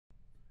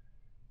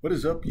What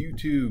is up,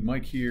 YouTube?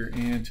 Mike here,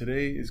 and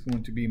today is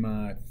going to be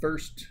my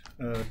first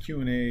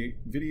Q&A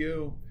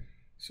video.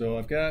 So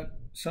I've got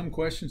some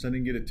questions. I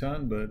didn't get a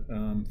ton, but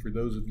for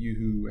those of you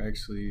who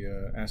actually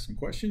asked some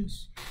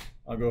questions,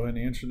 I'll go ahead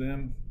and answer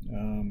them.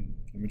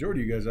 The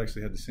majority of you guys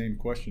actually had the same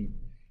question,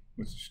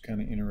 which is kind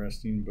of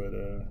interesting, but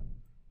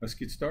let's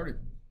get started.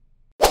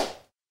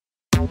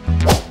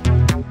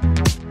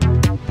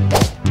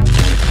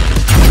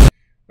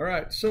 All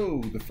right,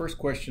 so the first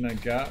question I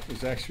got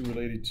was actually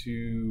related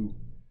to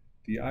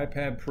the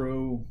iPad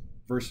Pro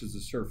versus the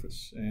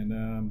Surface. And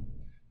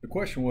the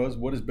question was,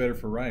 what is better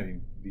for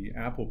writing? The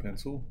Apple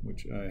Pencil,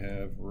 which I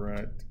have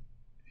right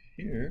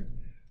here,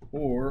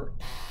 or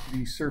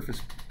the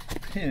Surface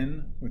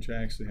Pen, which I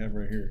actually have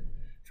right here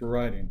for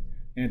writing?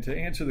 And to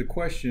answer the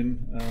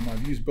question,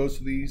 I've used both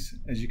of these.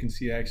 As you can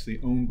see, I actually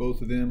own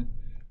both of them.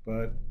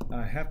 But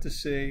I have to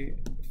say,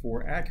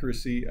 for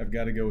accuracy, I've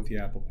got to go with the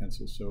Apple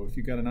Pencil. So if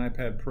you've got an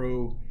iPad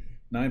Pro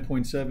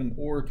 9.7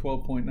 or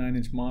 12.9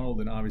 inch model,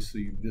 then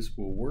obviously this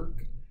will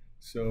work.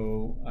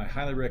 So I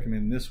highly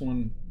recommend this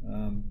one.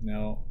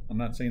 Now, I'm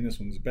not saying this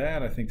one's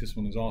bad. I think this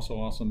one is also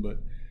awesome, but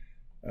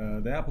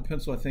the Apple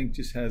Pencil, I think,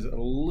 just has a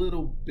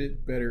little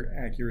bit better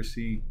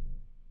accuracy,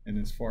 and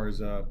as far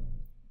as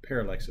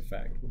parallax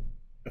effect.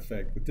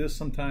 With this,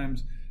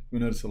 sometimes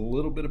you'll notice a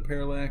little bit of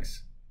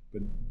parallax,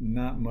 but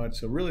not much.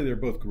 So really, they're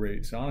both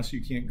great. So honestly,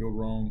 you can't go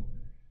wrong.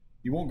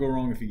 You won't go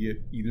wrong if you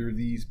get either of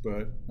these,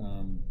 but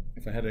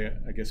if I had to,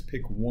 I guess,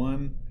 pick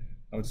one,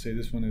 I would say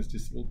this one is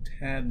just a little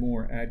tad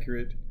more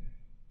accurate.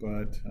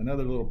 But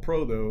another little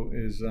pro, though,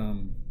 is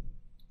on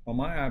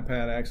my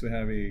iPad, I actually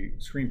have a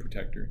screen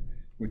protector,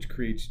 which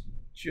creates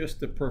just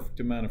the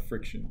perfect amount of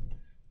friction.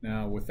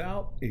 Now,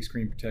 without a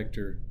screen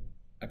protector,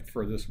 I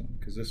prefer this one,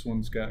 because this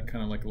one's got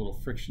kind of like a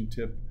little friction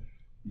tip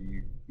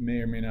you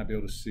may or may not be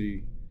able to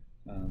see.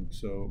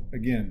 So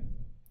again,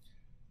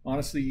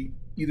 honestly,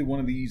 either one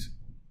of these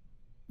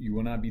you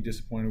will not be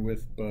disappointed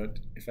with, but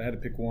if I had to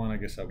pick one, I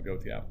guess I would go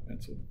with the Apple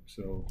Pencil.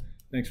 So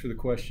thanks for the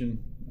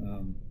question.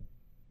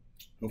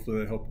 Hopefully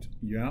that helped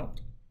you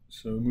out.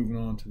 So moving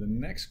on to the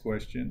next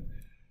question.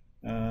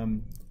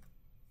 I'll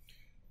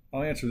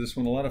answer this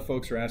one. A lot of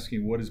folks are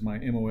asking, what is my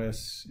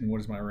MOS and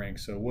what is my rank?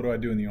 So what do I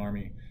do in the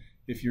Army?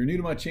 If you're new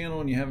to my channel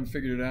and you haven't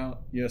figured it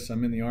out, yes,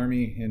 I'm in the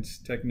Army, hence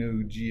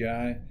Techno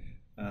GI.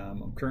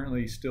 I'm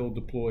currently still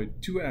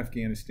deployed to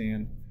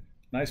Afghanistan.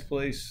 Nice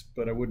place,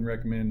 but I wouldn't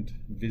recommend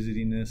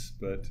visiting this.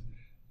 But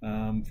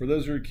for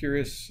those who are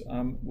curious,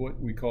 I'm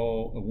what we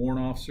call a warrant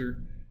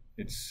officer.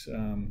 It's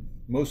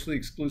mostly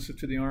exclusive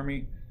to the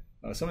Army.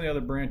 Some of the other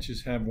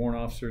branches have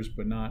warrant officers,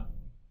 but not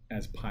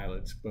as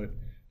pilots. But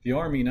the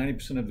Army,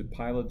 90% of the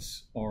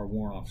pilots are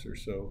warrant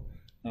officers. So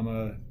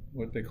I'm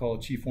what they call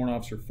a Chief Warrant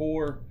Officer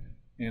 4,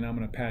 and I'm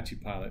an Apache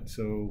pilot.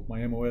 So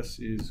my MOS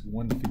is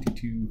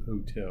 152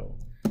 Hotel.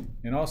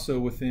 And also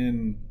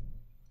within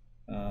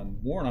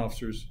warrant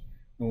officers,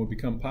 when we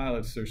become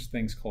pilots, there's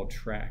things called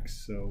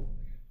tracks. So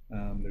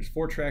there's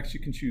 4 tracks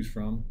you can choose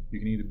from. You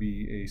can either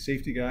be a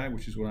safety guy,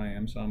 which is what I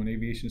am, so I'm an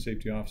aviation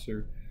safety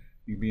officer.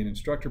 You can be an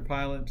instructor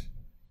pilot,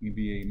 you can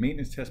be a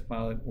maintenance test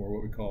pilot, or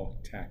what we call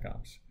TAC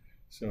ops.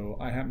 So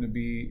I happen to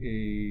be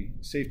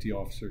a safety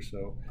officer,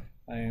 so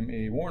I am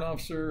a warrant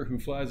officer who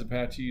flies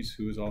Apaches,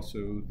 who is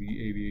also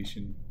the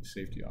aviation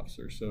safety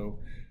officer. So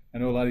I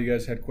know a lot of you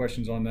guys had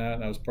questions on that.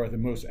 That was probably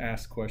the most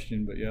asked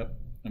question, but yep,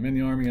 I'm in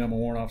the Army and I'm a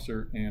warrant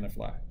officer and I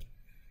fly.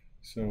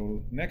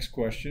 So next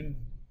question,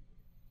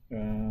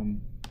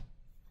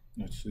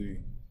 let's see.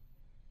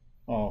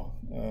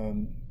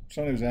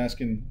 Somebody was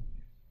asking,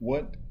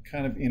 what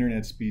kind of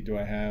internet speed do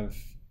I have,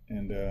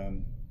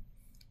 and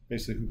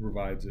basically who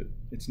provides it.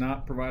 It's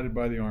not provided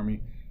by the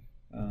Army,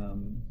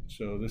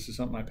 so this is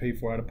something I pay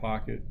for out of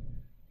pocket.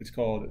 It's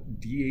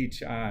called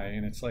DHI,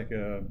 and it's like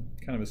a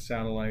kind of a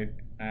satellite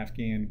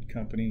Afghan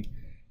company.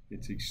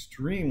 It's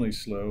extremely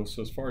slow,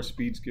 so as far as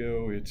speeds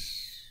go,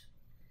 it's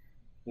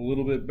a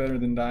little bit better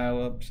than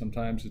dial-up.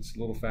 Sometimes it's a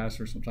little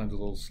faster, sometimes a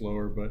little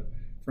slower. But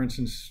for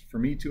instance, for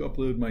me to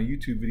upload my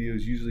YouTube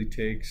videos usually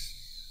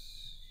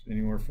takes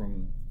anywhere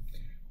from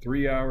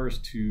 3 hours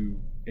to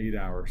 8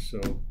 hours.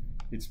 So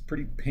it's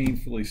pretty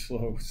painfully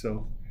slow.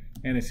 So,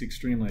 and it's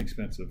extremely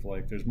expensive.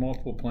 Like, there's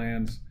multiple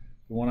plans.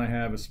 The one I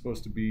have is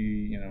supposed to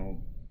be, you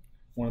know,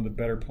 one of the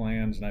better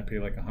plans, and I pay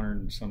like $100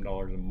 and some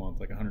a month,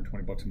 like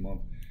 120 bucks a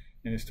month,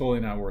 and it's totally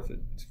not worth it.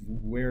 It's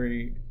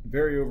very,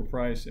 very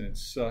overpriced, and it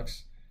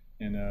sucks.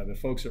 And the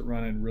folks that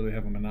run it really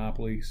have a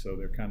monopoly, so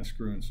they're kind of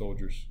screwing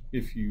soldiers,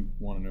 if you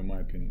want to know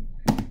my opinion.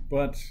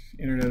 But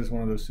internet is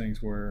one of those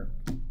things where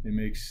it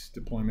makes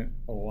deployment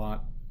a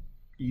lot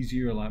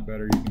easier, a lot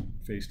better. You can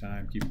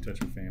FaceTime, keep in touch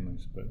with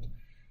families. But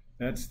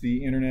that's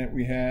the internet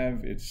we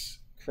have. It's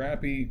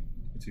crappy,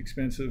 it's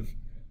expensive,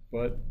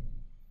 but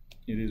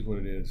it is what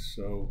it is.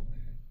 So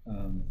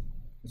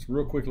it's a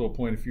real quick little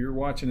point. If you're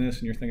watching this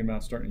and you're thinking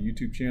about starting a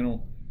YouTube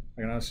channel,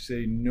 I can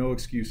honestly say no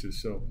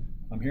excuses. So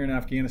I'm here in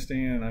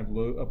Afghanistan, and I've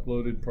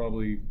uploaded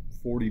probably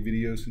 40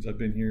 videos since I've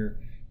been here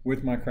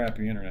with my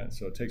crappy internet.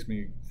 So it takes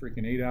me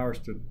freaking 8 hours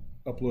to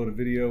upload a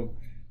video,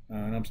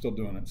 and I'm still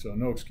doing it. So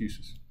no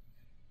excuses.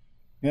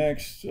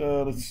 Next,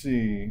 let's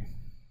see.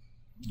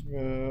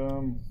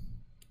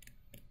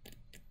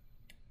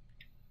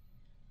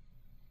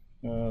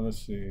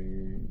 Let's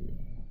see.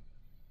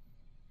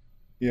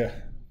 Yeah.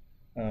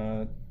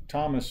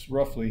 Thomas,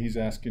 roughly, he's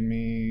asking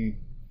me,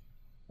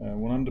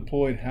 when I'm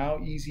deployed, how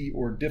easy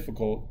or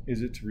difficult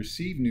is it to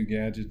receive new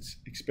gadgets,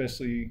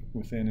 especially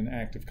within an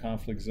active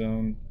conflict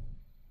zone?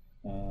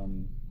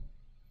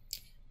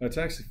 It's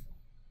actually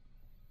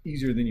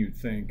easier than you'd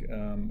think.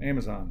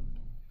 Amazon.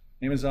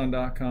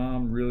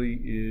 Amazon.com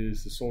really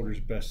is the soldier's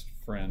best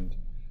friend.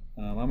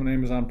 I'm an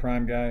Amazon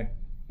Prime guy,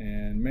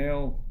 and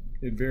mail,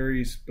 it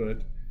varies,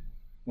 but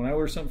when I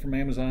order something from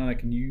Amazon, I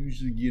can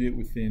usually get it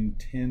within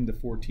 10 to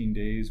 14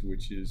 days,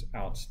 which is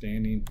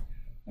outstanding.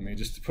 I mean,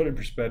 just to put it in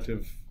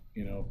perspective,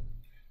 World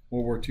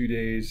War II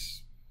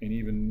days, and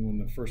even when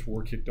the first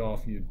war kicked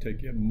off, you'd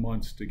take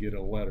months to get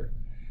a letter.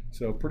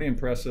 So pretty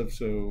impressive.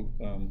 So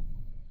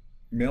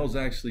mail's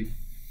actually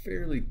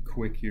fairly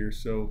quick here.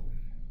 So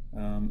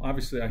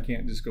obviously I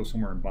can't just go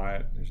somewhere and buy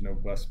it. There's no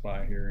Best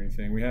Buy here or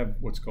anything. We have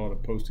what's called a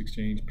post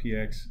exchange,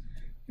 PX,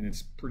 and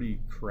it's pretty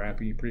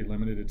crappy, pretty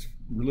limited. It's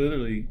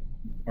literally,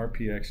 our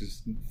PX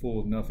is full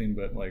of nothing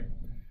but like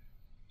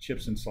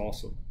chips and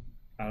salsa.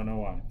 I don't know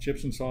why.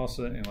 Chips and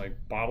salsa and like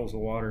bottles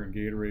of water and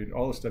Gatorade,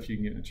 all the stuff you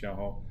can get in a chow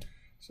hall.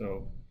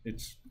 So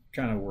it's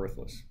kind of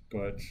worthless.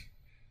 But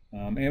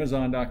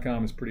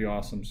Amazon.com is pretty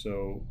awesome.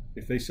 So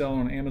if they sell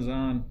on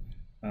Amazon,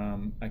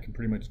 I can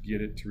pretty much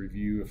get it to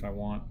review if I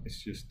want.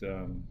 It's just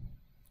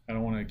I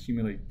don't want to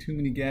accumulate too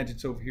many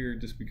gadgets over here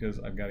just because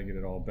I've got to get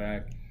it all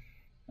back.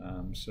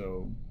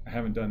 So I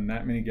haven't done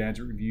that many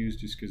gadget reviews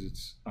just because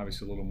it's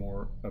obviously a little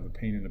more of a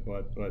pain in the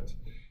butt. But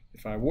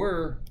if I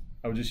were,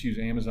 I would just use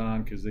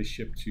Amazon because they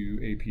ship to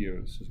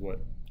APOs is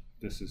what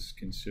this is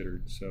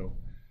considered. So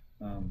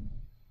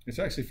it's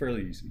actually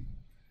fairly easy.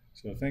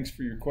 So thanks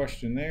for your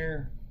question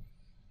there.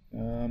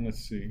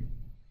 Let's see.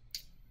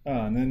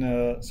 And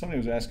then somebody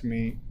was asking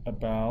me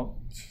about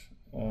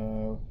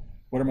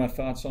what are my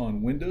thoughts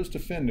on Windows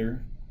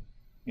Defender,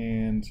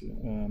 and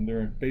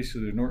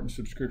basically their Norton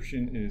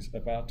subscription is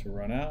about to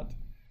run out,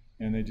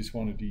 and they just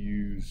wanted to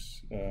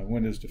use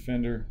Windows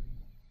Defender.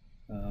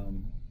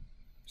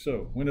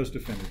 So Windows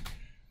Defender,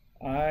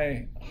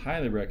 I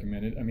highly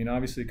recommend it. I mean,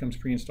 obviously it comes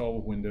pre-installed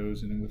with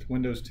Windows, and then with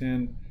Windows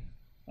 10,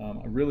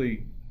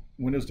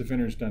 Windows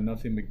Defender has done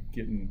nothing but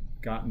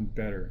gotten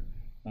better.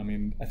 I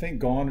mean, I think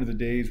gone are the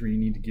days where you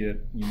need to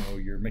get,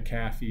 your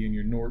McAfee and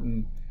your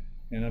Norton.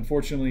 And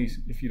unfortunately,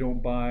 if you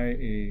don't buy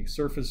a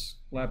Surface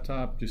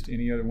laptop, just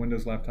any other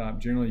Windows laptop,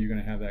 generally you're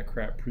going to have that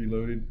crap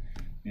preloaded.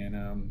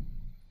 And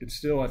it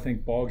still, I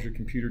think, bogs your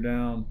computer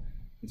down.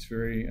 It's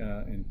very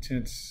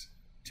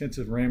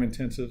intensive, RAM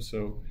intensive.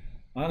 So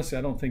honestly,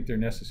 I don't think they're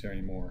necessary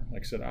anymore.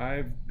 Like I said,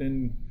 I've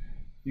been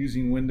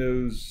using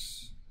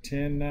Windows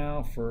 10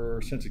 now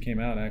since it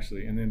came out,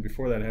 actually. And then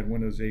before that, I had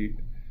Windows 8.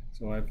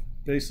 So I've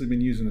basically been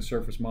using the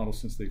Surface model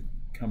since they've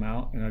come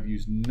out, and I've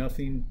used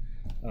nothing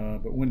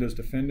but Windows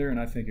Defender, and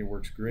I think it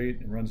works great.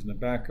 It runs in the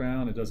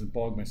background. It doesn't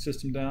bog my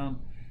system down.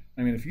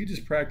 I mean, if you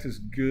just practice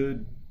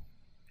good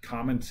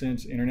common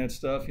sense internet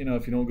stuff,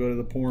 if you don't go to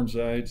the porn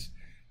sites,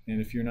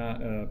 and if you're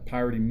not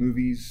pirating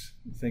movies,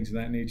 things of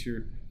that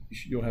nature,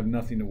 you'll have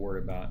nothing to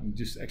worry about. And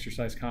just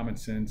exercise common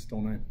sense.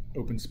 Don't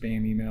open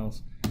spam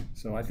emails.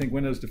 So I think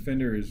Windows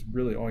Defender is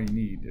really all you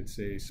need. It's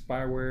a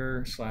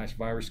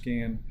spyware/virus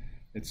scan.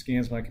 It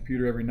scans my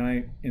computer every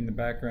night in the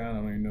background.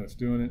 I don't even know it's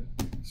doing it.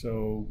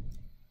 So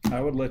I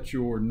would let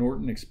your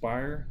Norton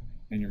expire,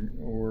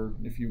 or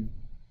if you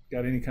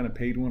got any kind of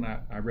paid one,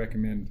 I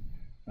recommend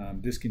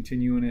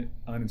discontinuing it,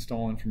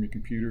 uninstalling it from your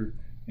computer,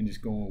 and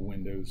just going with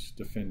Windows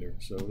Defender.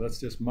 So that's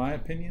just my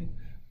opinion.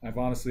 I've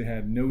honestly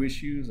had no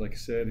issues. Like I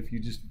said, if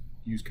you just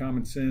use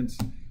common sense,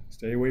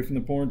 stay away from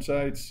the porn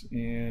sites,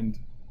 and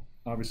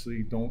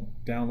obviously don't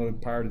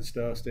download pirated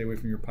stuff, stay away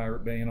from your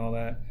Pirate Bay and all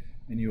that,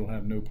 and you'll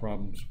have no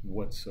problems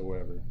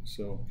whatsoever.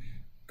 So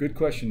good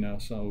question now.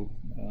 So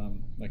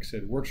like I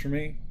said, it works for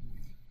me,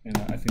 and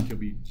I think you'll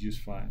be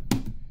just fine.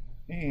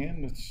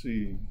 And let's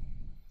see,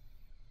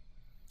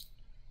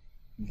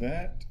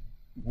 that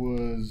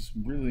was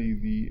really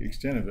the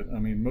extent of it. I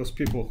mean, most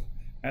people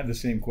had the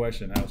same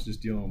question. I was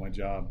just dealing with my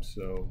job.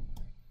 So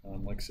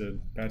like I said,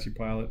 Apache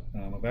pilot.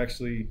 I've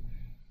actually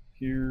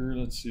here,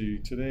 let's see,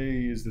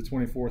 today is the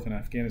 24th in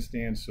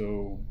Afghanistan,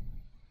 so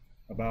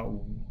about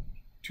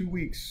 2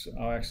 weeks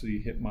I'll actually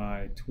hit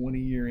my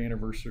 20-year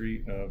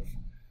anniversary of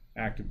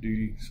active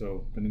duty.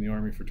 So been in the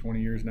Army for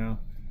 20 years now.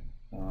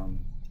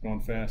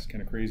 Gone fast,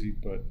 kind of crazy,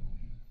 but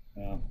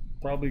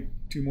probably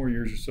 2 more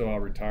years or so I'll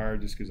retire,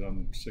 just because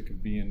I'm sick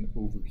of being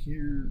over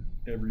here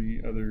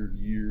every other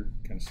year.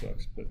 Kind of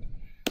sucks, but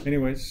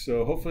anyways,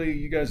 so hopefully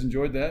you guys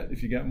enjoyed that.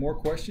 If you got more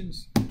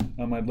questions,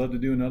 I'd love to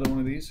do another one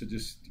of these, so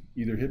just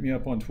either hit me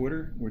up on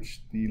Twitter,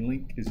 which the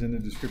link is in the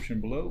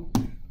description below,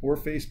 or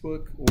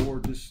Facebook,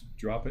 or just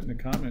drop it in the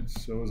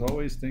comments. So as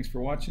always, thanks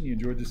for watching. You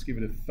enjoyed this, give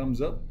it a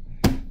thumbs up,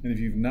 and if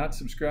you've not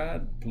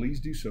subscribed, please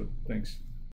do so. Thanks.